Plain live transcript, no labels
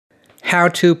how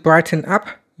to brighten up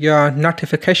your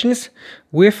notifications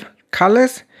with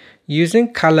colors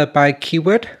using color by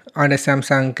keyword on the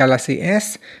Samsung Galaxy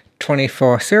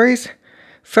S24 series.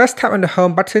 First, tap on the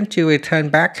home button to return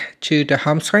back to the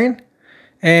home screen,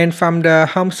 and from the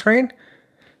home screen,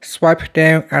 swipe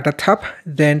down at the top,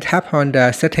 then tap on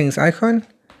the settings icon.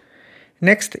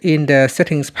 Next, in the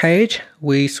settings page,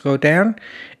 we scroll down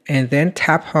and then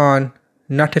tap on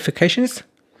notifications.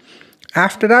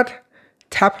 After that,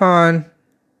 tap on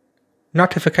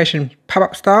notification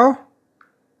pop-up style,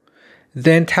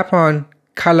 then tap on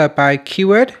color by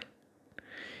keyword.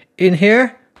 In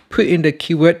here, put in the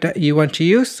keyword that you want to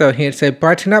use. So here it says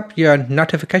brighten up your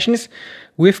notifications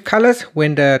with colors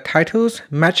when the titles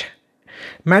match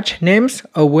names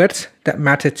or words that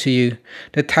matter to you.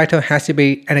 The title has to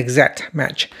be an exact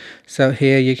match. So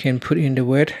here you can put in the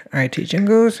word IT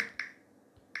jingles,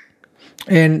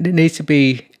 and it needs to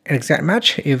be an exact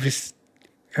match. If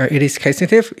it is case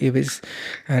sensitive, if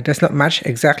it does not match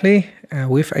exactly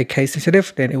with a case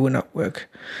sensitive, then it will not work.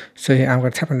 So here I'm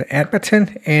going to tap on the add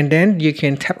button, and then you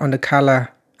can tap on the color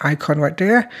icon right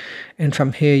there, and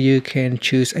from here you can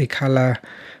choose a color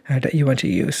that you want to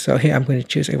use. So here I'm going to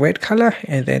choose a red color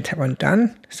and then tap on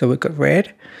done. So we've got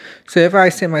red. So if I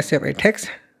send myself a text,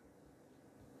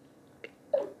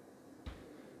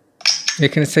 you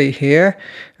can see here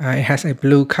it has a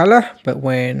blue color, but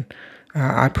when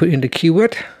I put in the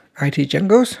keyword IT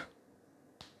jingles,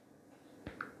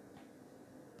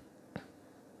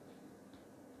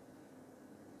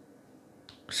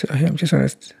 so here I'm just going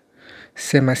to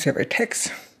send myself a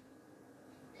text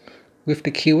with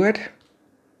the keyword,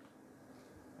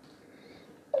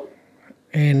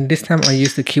 and this time I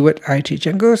use the keyword IT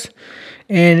jingles,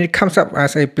 and it comes up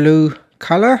as a blue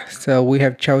color. So we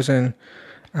have chosen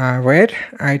red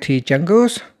IT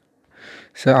jingles.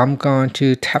 So I'm going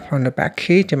to tap on the back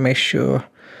key to make sure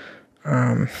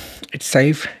it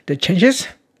saves the changes,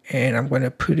 and I'm going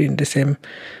to put in the same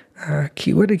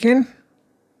keyword again.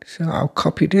 So I'll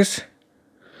copy this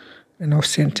and I'll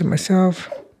send to myself.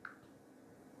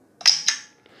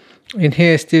 In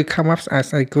here, it still comes up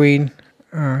as a green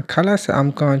color, so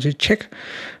I'm going to check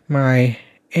my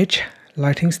edge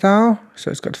lighting style.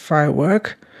 So it's got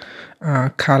firework,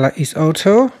 color is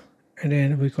auto, and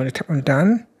then we're going to tap on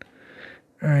done.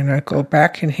 And I go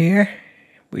back in here,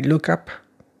 we look up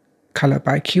color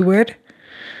by keyword.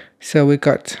 So we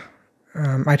got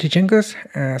IT jingles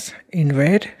as in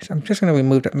red. So I'm just going to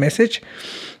remove that message,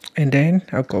 and then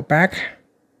I'll go back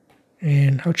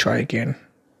and I'll try again.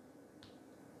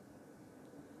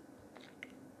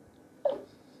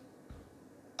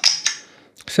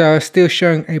 So still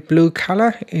showing a blue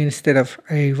color instead of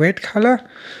a red color.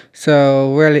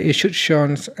 So really it should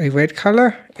show a red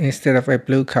color instead of a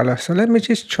blue color. So let me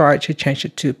just try to change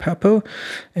it to purple,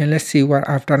 and let's see what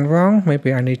I've done wrong.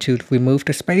 Maybe I need to remove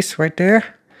the space right there.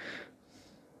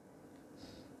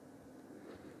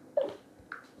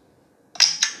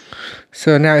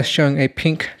 So now it's showing a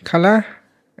pink color.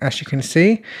 As you can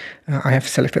see, I have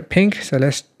selected pink. So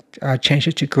let's change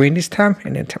it to green this time,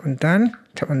 and then tap on done.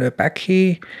 Tap on the back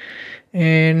key,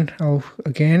 and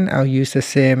I'll use the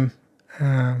same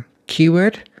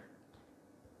keyword,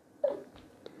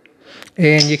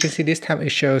 and you can see this time it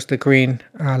shows the green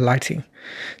lighting.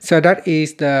 So that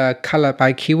is the color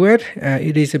by keyword.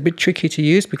 It is a bit tricky to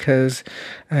use because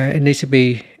it needs to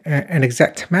be an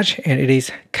exact match, and it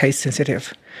is case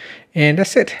sensitive. And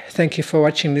that's it. Thank you for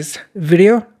watching this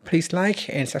video. Please like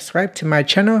and subscribe to my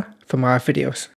channel for more videos.